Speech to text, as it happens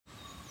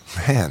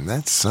Man,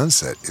 that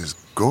sunset is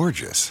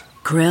gorgeous.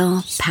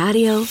 Grill,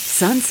 patio,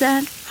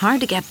 sunset.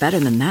 Hard to get better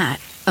than that.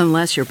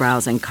 Unless you're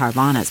browsing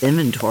Carvana's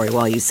inventory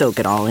while you soak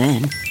it all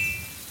in.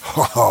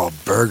 Oh,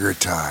 burger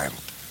time.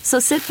 So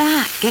sit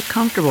back, get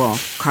comfortable.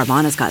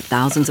 Carvana's got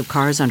thousands of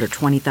cars under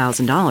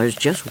 $20,000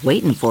 just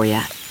waiting for you.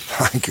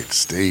 I could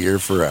stay here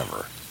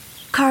forever.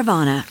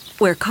 Carvana,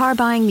 where car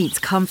buying meets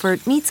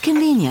comfort meets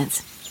convenience.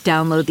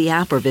 Download the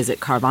app or visit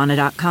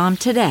Carvana.com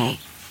today.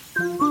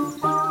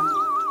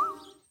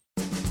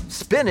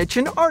 Spinach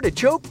and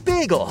artichoke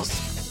bagels.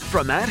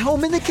 From At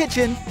Home in the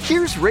Kitchen,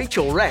 here's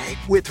Rachel Ray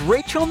with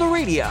Rach on the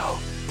Radio.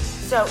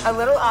 So a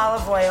little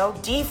olive oil,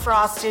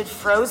 defrosted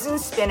frozen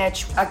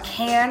spinach, a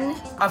can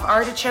of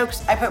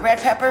artichokes. I put red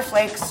pepper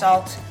flakes,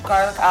 salt,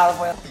 garlic, olive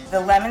oil, the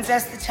lemon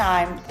zest, the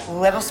thyme,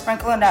 little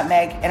sprinkle of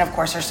nutmeg, and of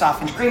course our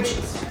softened cream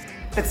cheese.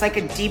 It's like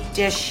a deep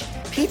dish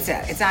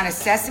pizza. It's on a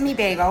sesame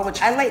bagel, which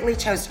I lightly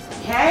toast.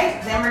 Okay,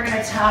 then we're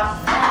gonna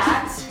top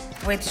that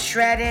with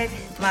shredded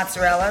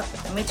mozzarella.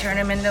 Let me turn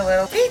them into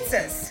little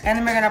pizzas. And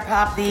then we're gonna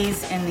pop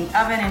these in the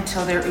oven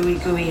until they're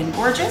ooey gooey and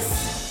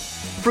gorgeous.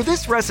 For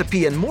this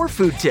recipe and more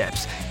food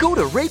tips, go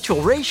to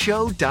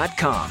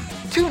RachelRayShow.com.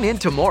 Tune in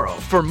tomorrow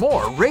for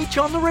more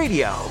Rach on the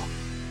Radio.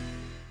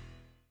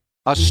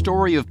 A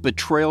story of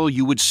betrayal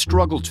you would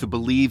struggle to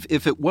believe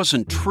if it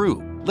wasn't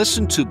true.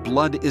 Listen to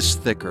Blood is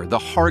Thicker, the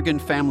Hargan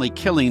family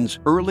killings,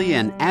 early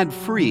and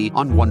ad-free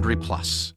on Wondery Plus.